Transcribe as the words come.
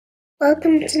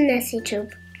Welcome to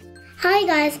NessyTube. Hi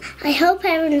guys, I hope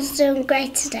everyone's doing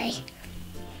great today.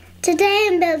 Today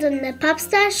I'm building the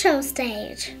Popstar show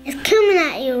stage. It's coming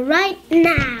at you right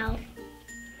now.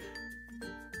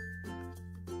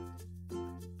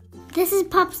 This is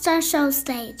Popstar show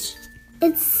stage.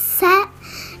 It's set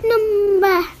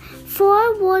number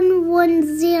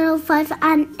 41105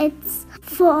 and it's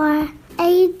for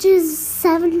ages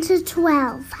 7 to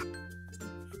 12.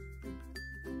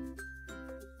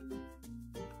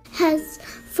 Has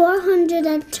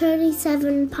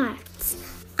 437 parts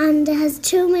and it has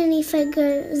two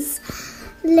minifigures,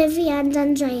 Livi and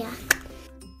Andrea.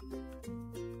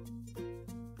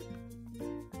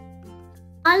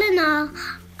 All in all,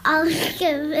 I'll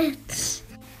give it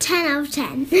 10 out of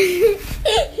 10.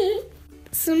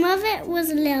 Some of it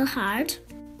was a little hard,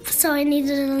 so I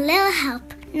needed a little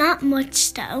help, not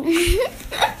much though.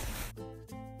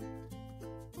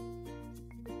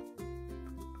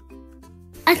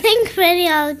 I think really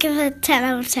I'll give it 10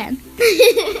 out of 10.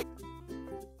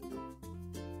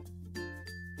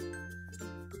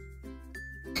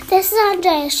 This is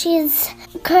Andrea. She has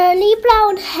curly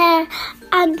brown hair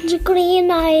and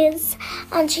green eyes,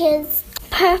 and she has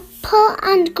purple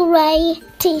and grey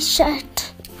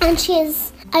t-shirt, and she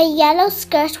has a yellow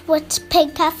skirt with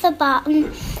pink at the bottom,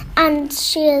 and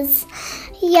she has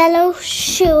yellow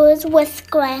shoes with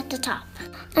grey at the top,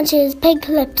 and she has pink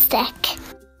lipstick.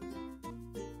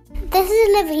 This is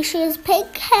Livi. She has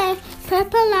pink hair,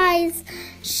 purple eyes,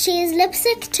 she has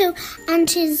lipstick too, and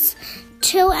she's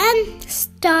two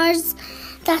stars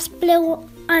that's blue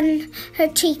on her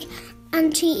cheek,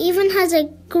 and she even has a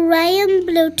grey and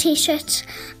blue t-shirt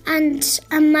and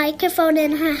a microphone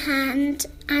in her hand,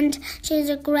 and she has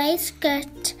a grey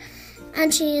skirt,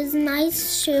 and she has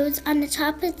nice shoes. On the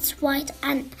top it's white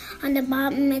and on the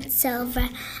bottom it's silver,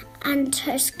 and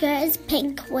her skirt is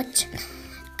pink with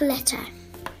glitter.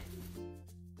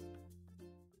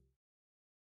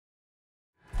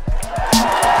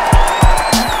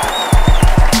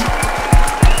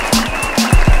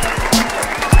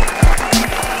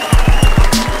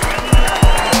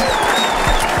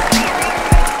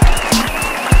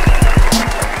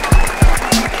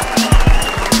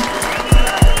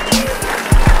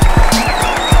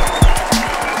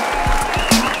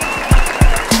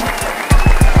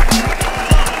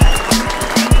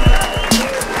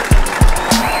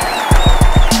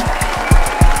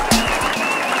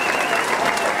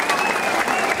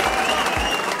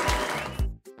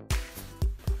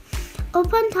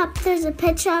 Up on top there's a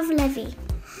picture of Livi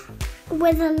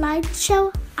with a light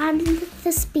show and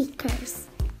the speakers.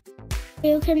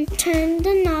 You can turn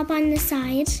the knob on the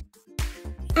side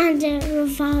and it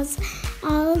revolves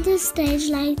all the stage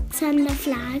lights and the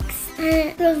flags, and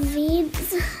it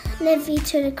reveals Livi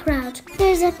to the crowd.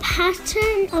 There's a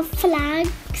pattern of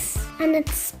flags and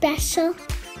it's special.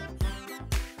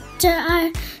 There are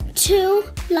two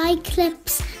light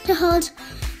clips to hold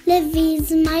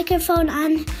Livi's microphone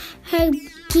and her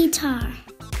guitar.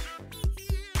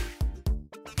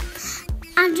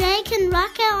 Andrea can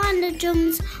rock out on the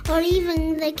drums or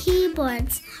even the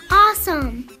keyboards.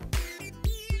 Awesome!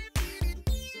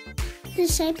 The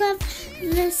shape of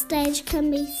the stage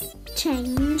can be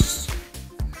changed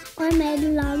or made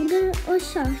longer or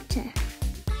shorter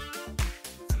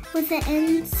with the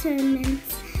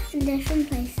instruments in different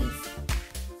places.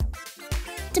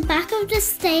 At the back of the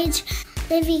stage,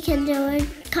 Livi can do her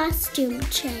costume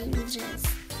changes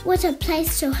with a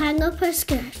place to hang up her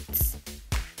skirts.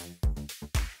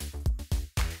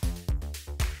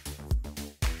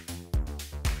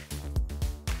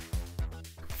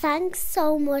 Thanks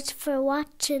so much for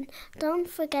watching. Don't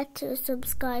forget to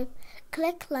subscribe,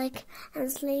 click like and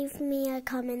leave me a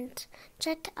comment.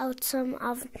 Check out some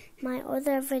of my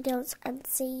other videos and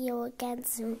see you again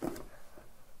soon.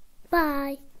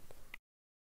 Bye.